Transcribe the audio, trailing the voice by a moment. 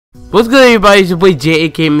What's good, everybody? It's your boy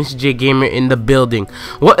JAYYY, Mr. J Gamer in the building.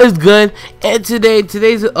 What is good? And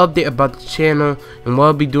today's an update about the channel and what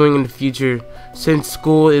I'll be doing in the future since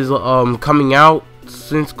school is coming out.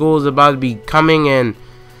 Since school is about to be coming and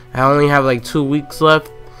I only have like 2 weeks left,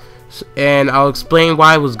 and I'll explain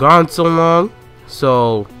why I was gone so long.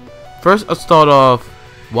 So first, I'll start off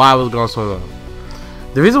why I was gone so long.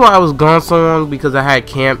 The reason why I was gone so long because I had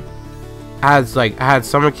camp. I had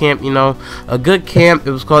summer camp, you know, a good camp. It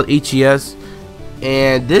was called LPS,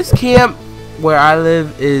 and this camp where I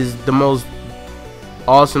live is the most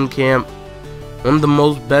awesome camp. One of the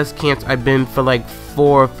most best camps I've been for like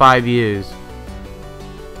 4 or 5 years.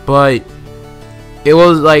 But it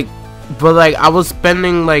was like, I was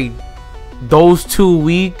spending like those 2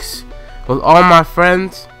 weeks with all my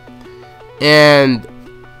friends, and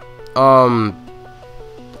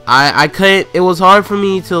I couldn't. It was hard for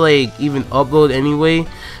me to like even upload anyway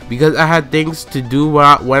because I had things to do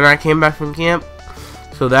when I came back from camp.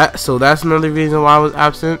 So that's another reason why I was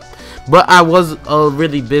absent. But I was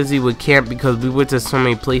really busy with camp because we went to so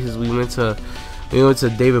many places. We went to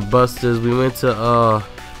David Buster's. We went to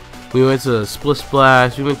Split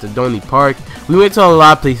Splash. We went to Donny Park. We went to a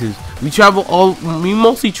lot of places. We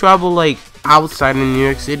mostly travel like outside of New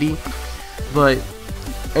York City. But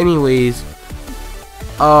anyways,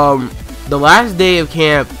 the last day of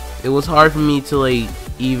camp, it was hard for me to like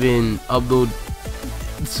even upload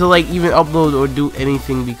or do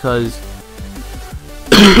anything because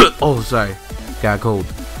oh, sorry, got a cold.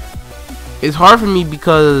 It's hard for me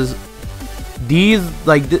because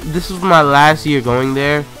this was my last year going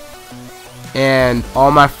there, and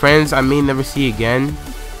all my friends I may never see again,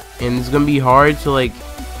 and it's gonna be hard to like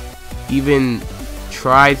even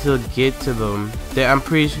try to get to them. I'm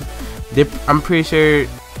pretty sure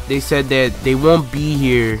they said that they won't be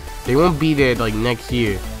here. They won't be there like next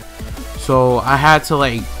year. So I had to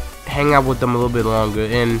like hang out with them a little bit longer,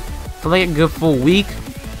 and for like a good full week.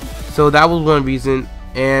 So that was one reason,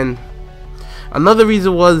 and another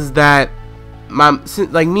reason was that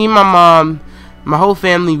me and my mom, my whole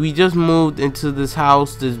family, we just moved into this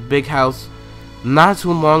house, this big house, not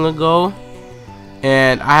too long ago,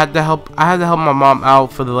 and I had to help my mom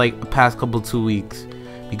out for the past 2 weeks.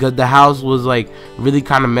 Because the house was like really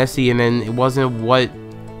kind of messy, and then it wasn't what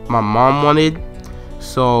my mom wanted.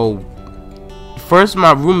 So first,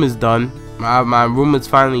 my room is done. My room is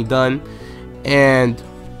finally done, and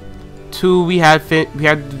 2, we had to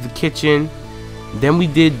do the kitchen. Then we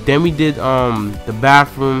did the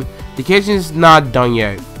bathroom. The kitchen is not done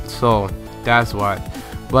yet, so that's why.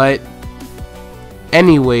 But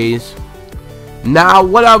anyways, now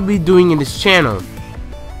what I'll be doing in this channel.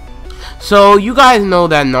 So you guys know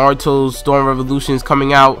that Naruto Storm Revolution is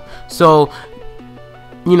coming out, so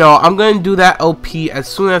you know I'm gonna do that LP as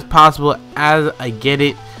soon as possible as I get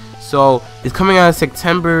it. So it's coming out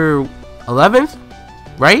September 11th,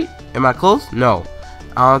 right? Am I close? No,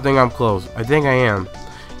 I don't think I'm close. I think I am.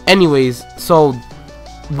 Anyways, so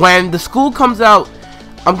when the school comes out,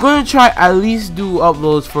 I'm gonna try at least do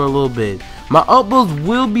uploads for a little bit. My uploads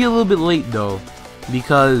will be a little bit late though,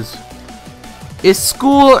 because it's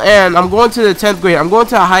school and I'm going to the 10th grade. I'm going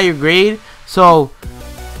to a higher grade, so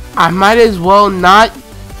I might as well not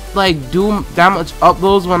like do that much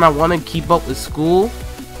uploads when I want to keep up with school.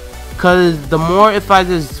 Cause the more, if I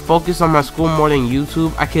just focus on my school more than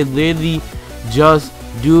YouTube, I could literally just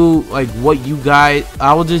do like what you guys.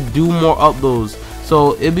 I will just do more uploads.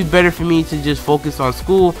 So it'd be better for me to just focus on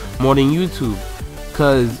school more than YouTube.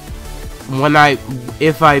 Cause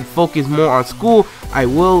if I focus more on school, I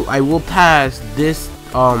will pass this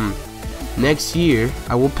next year.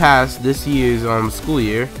 I will pass this year's school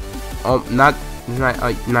year. Not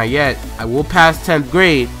yet. I will pass 10th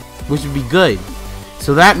grade, which would be good.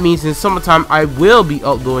 So that means in summertime I will be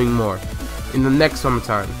uploading more in the next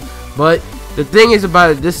summertime. But the thing is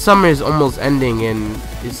about it, this summer is almost ending and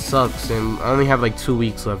it sucks, and I only have like 2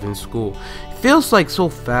 weeks left in school. It feels like so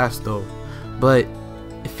fast though, but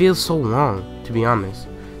it feels so long, to be honest.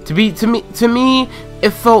 To me, it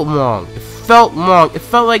felt long. It felt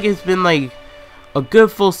like it's been like a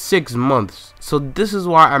good full 6 months. So this is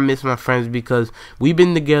why I miss my friends, because we've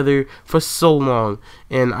been together for so long,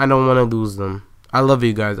 and I don't want to lose them. I love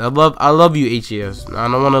you guys. I love you, HES. I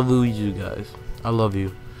don't want to lose you guys. I love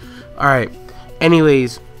you. All right.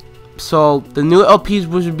 Anyways, so the new LPs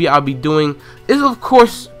which I'll be doing is of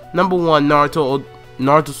course number 1, Naruto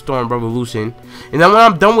Storm Revolution, and then when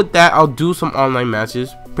I'm done with that, I'll do some online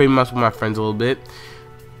matches, pretty much with my friends a little bit.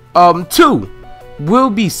 2 will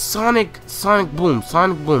be Sonic Boom.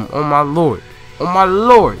 Oh my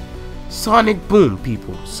lord, Sonic Boom,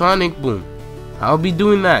 people, Sonic Boom. I'll be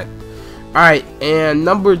doing that. Alright, and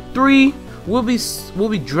number 3 will be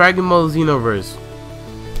Dragon Ball Xenoverse.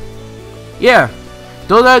 Yeah,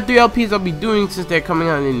 those are the 3 LPs I'll be doing since they're coming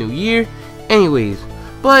out in the new year. Anyways,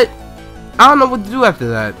 but I don't know what to do after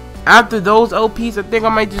that. After those LPs, I think I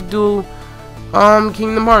might just do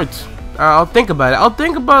Kingdom Hearts. I'll think about it. I'll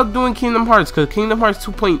think about doing Kingdom Hearts, because Kingdom Hearts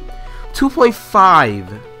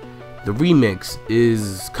 2.5, the remix,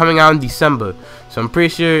 is coming out in December. So I'm pretty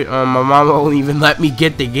sure my mom won't even let me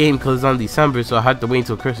get the game because it's on December, so I have to wait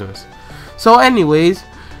until Christmas. So anyways,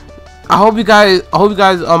 I hope you guys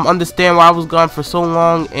understand why I was gone for so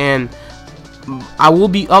long, and I will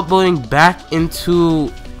be uploading back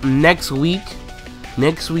into next week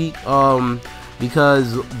because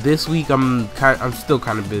this week I'm still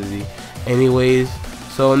kind of busy. Anyways,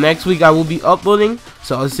 so next week I will be uploading,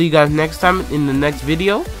 so I'll see you guys next time in the next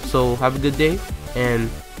video. So have a good day and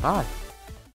bye.